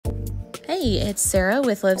Hey, it's Sarah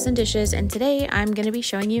with Loaves and Dishes, and today I'm going to be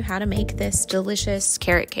showing you how to make this delicious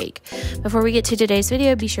carrot cake. Before we get to today's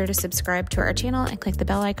video, be sure to subscribe to our channel and click the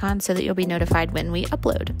bell icon so that you'll be notified when we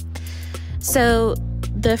upload. So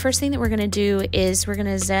the first thing that we're going to do is we're going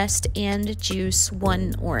to zest and juice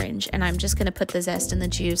one orange, and I'm just going to put the zest and the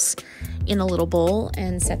juice in a little bowl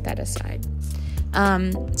and set that aside.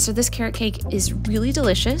 So this carrot cake is really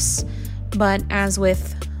delicious, but as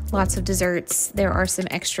with lots of desserts, there are some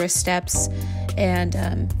extra steps, and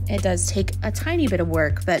it does take a tiny bit of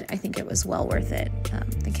work, but I think it was well worth it.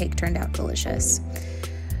 The cake turned out delicious.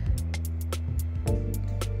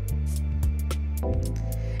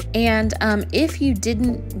 And if you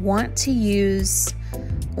didn't want to use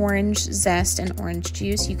orange zest and orange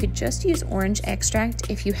juice, you could just use orange extract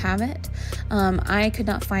if you have it. I could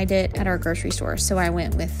not find it at our grocery store, so I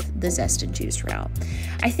went with the zest and juice route.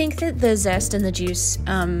 I think that the zest and the juice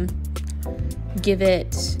give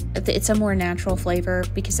it's a more natural flavor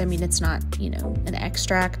because, I mean, it's not, an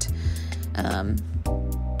extract.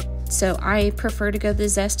 So I prefer to go the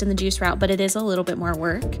zest and the juice route, but it is a little bit more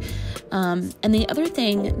work. And the other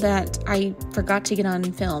thing that I forgot to get on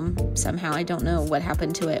film somehow, I don't know what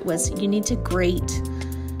happened to it, was you need to grate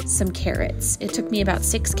some carrots. It took me about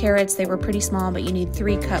 6 carrots. They were pretty small, but you need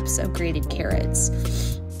 3 cups of grated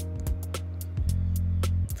carrots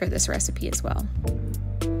for this recipe as well.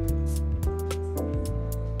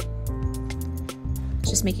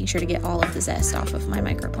 Just making sure to get all of the zest off of my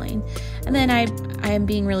microplane. And then I am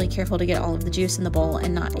being really careful to get all of the juice in the bowl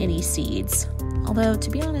and not any seeds. Although, to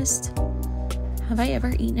be honest, have I ever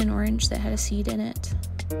eaten an orange that had a seed in it?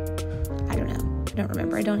 I don't know. I don't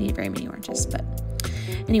remember. I don't eat very many oranges, but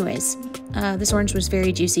anyways, this orange was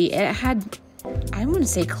very juicy. It had, I want to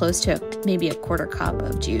say, close to maybe a 1/4 cup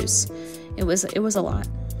of juice. It was a lot.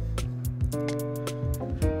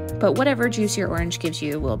 But whatever juice your orange gives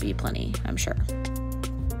you will be plenty, I'm sure.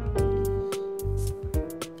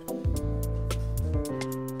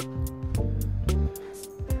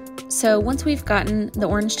 So once we've gotten the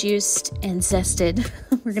orange juiced and zested,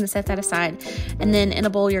 we're going to set that aside. And then in a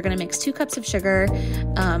bowl, you're going to mix 2 cups of sugar.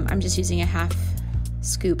 I'm just using a half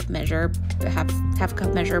cup measure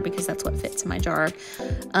because that's what fits in my jar.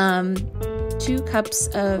 2 cups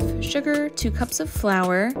of sugar, 2 cups of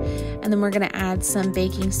flour, and then we're going to add some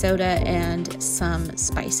baking soda and some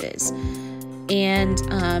spices. And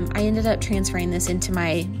I ended up transferring this into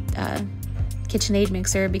my KitchenAid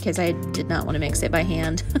mixer because I did not want to mix it by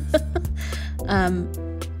hand.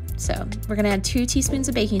 So we're going to add 2 teaspoons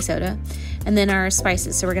of baking soda, and then our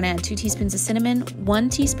spices. So we're going to add 2 teaspoons of cinnamon, 1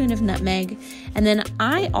 teaspoon of nutmeg, and then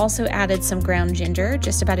I also added some ground ginger,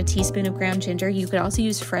 just about a teaspoon of ground ginger. You could also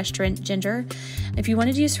use fresh ginger. If you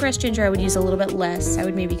wanted to use fresh ginger, I would use a little bit less. I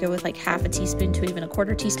would maybe go with like half a teaspoon to even a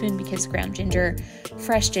 1/4 teaspoon because ground ginger,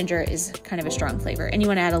 fresh ginger is kind of a strong flavor, and you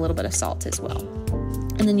want to add a little bit of salt as well.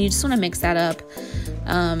 And then you just want to mix that up.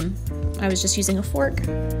 I was just using a fork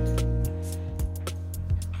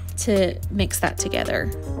to mix that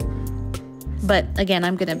together. But again,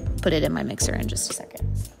 I'm going to put it in my mixer in just a second.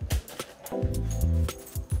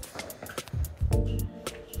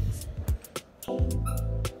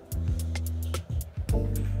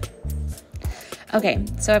 Okay,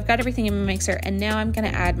 so I've got everything in my mixer, and now I'm going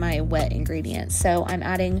to add my wet ingredients. So I'm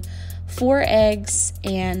adding 4 eggs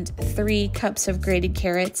and 3 cups of grated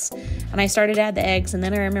carrots. And I started to add the eggs, and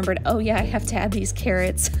then I remembered, oh yeah, I have to add these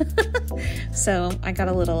carrots. So I got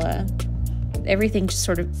a little, everything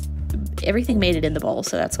made it in the bowl,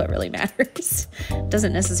 so that's what really matters.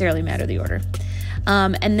 Doesn't necessarily matter the order.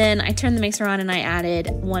 And then I turned the mixer on, and I added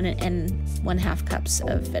 1 1/2 cups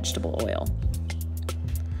of vegetable oil.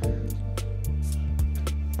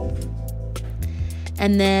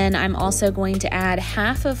 And then I'm also going to add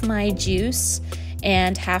half of my juice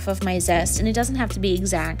and half of my zest. And it doesn't have to be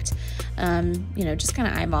exact. Just kind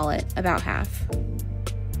of eyeball it, about half.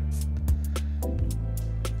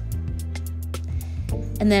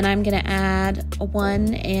 And then I'm going to add 1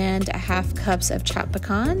 1/2 cups of chopped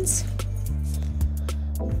pecans.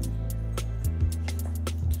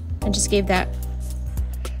 I just gave that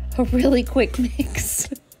a really quick mix.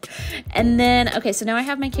 And then, okay, so now I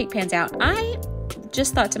have my cake pans out. I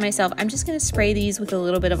just thought to myself, I'm just going to spray these with a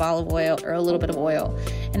little bit of olive oil or a little bit of oil,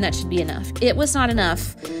 and that should be enough. It was not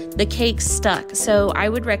enough. The cake stuck. So I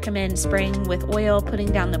would recommend spraying with oil, putting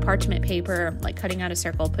down the parchment paper, like cutting out a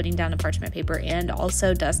circle, putting down the parchment paper, and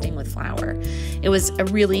also dusting with flour. It was a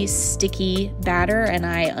really sticky batter, and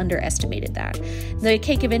I underestimated that. The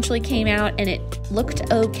cake eventually came out, and it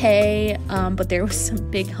looked okay, but there was some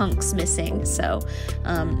big hunks missing. So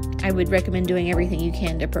I would recommend doing everything you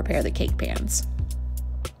can to prepare the cake pans.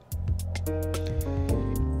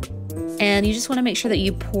 And you just want to make sure that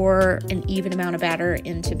you pour an even amount of batter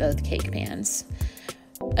into both cake pans.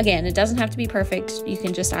 Again, it doesn't have to be perfect. You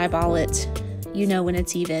can just eyeball it. You know when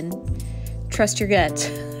it's even. Trust your gut.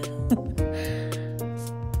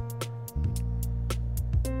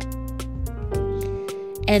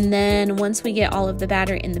 And then once we get all of the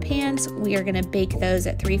batter in the pans, we are going to bake those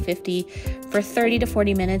at 350 for 30 to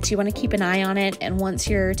 40 minutes. You want to keep an eye on it. And once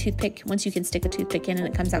you can stick a toothpick in and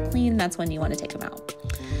it comes out clean, that's when you want to take them out.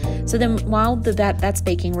 So then while that's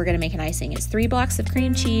baking, we're going to make an icing. It's 3 blocks of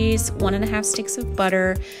cream cheese, 1.5 sticks of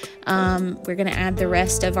butter. We're going to add the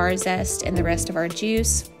rest of our zest and the rest of our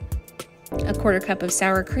juice, a 1/4 cup of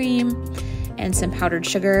sour cream, and some powdered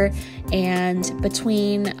sugar, and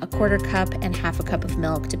between a 1/4 cup and 1/2 cup of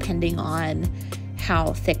milk, depending on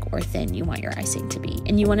how thick or thin you want your icing to be.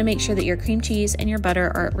 And you want to make sure that your cream cheese and your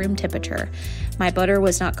butter are at room temperature. My butter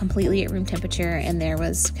was not completely at room temperature, and there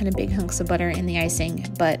was kind of big hunks of butter in the icing,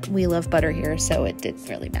 but we love butter here, so it didn't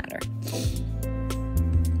really matter.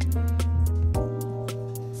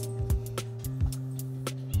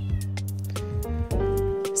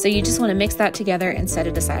 So you just want to mix that together and set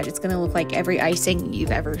it aside. It's going to look like every icing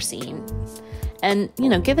you've ever seen. And,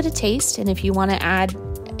 give it a taste. And if you want to add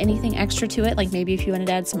anything extra to it, like maybe if you wanted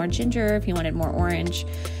to add some more ginger, if you wanted more orange,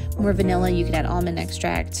 more vanilla, you could add almond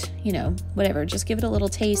extract, whatever. Just give it a little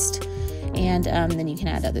taste, and then you can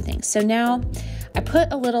add other things. So now I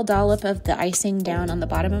put a little dollop of the icing down on the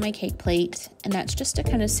bottom of my cake plate, and that's just to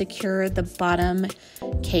kind of secure the bottom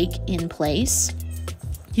cake in place.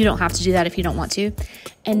 You don't have to do that if you don't want to.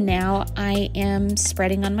 And now I am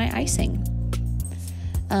spreading on my icing.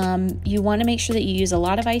 You want to make sure that you use a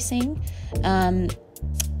lot of icing.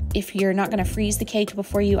 If you're not going to freeze the cake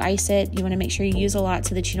before you ice it, you want to make sure you use a lot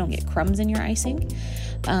so that you don't get crumbs in your icing.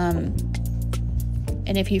 And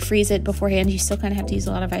if you freeze it beforehand, you still kind of have to use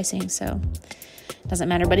a lot of icing, so it doesn't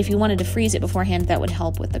matter. But if you wanted to freeze it beforehand, that would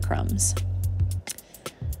help with the crumbs.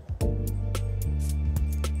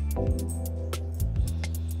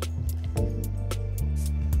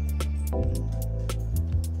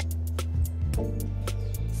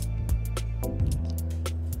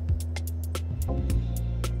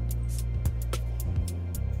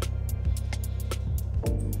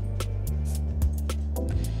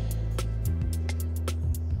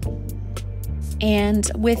 And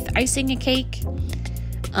with icing a cake,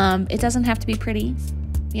 it doesn't have to be pretty.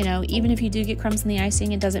 Even if you do get crumbs in the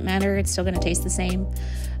icing, it doesn't matter. It's still going to taste the same.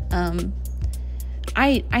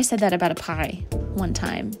 I said that about a pie one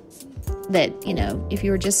time, that, if you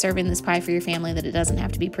were just serving this pie for your family, that it doesn't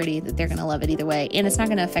have to be pretty, that they're going to love it either way. And it's not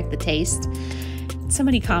going to affect the taste.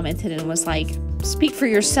 Somebody commented and was like, speak for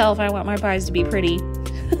yourself. I want my pies to be pretty.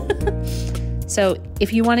 So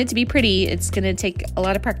if you want it to be pretty, it's going to take a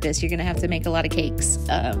lot of practice. You're going to have to make a lot of cakes.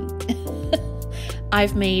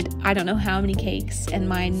 I've made, I don't know how many cakes, and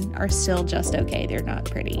mine are still just okay. They're not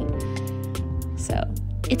pretty. So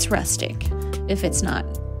it's rustic if it's not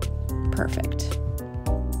perfect.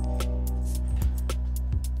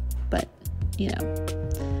 But,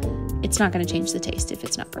 it's not going to change the taste if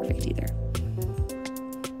it's not perfect either.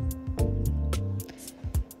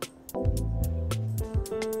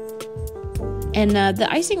 And the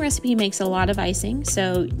icing recipe makes a lot of icing,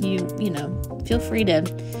 so you feel free to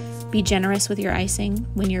be generous with your icing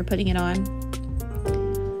when you're putting it on.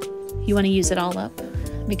 You want to use it all up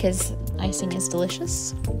because icing is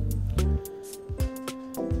delicious.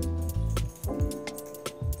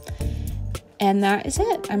 And that is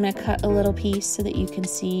it. I'm going to cut a little piece so that you can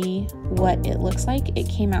see what it looks like. It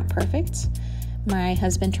came out perfect. My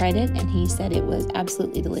husband tried it and he said it was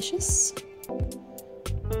absolutely delicious.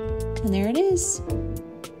 And there it is.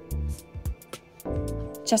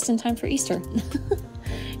 Just in time for Easter.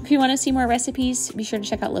 If you want to see more recipes, be sure to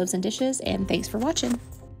check out Loaves and Dishes, and thanks for watching.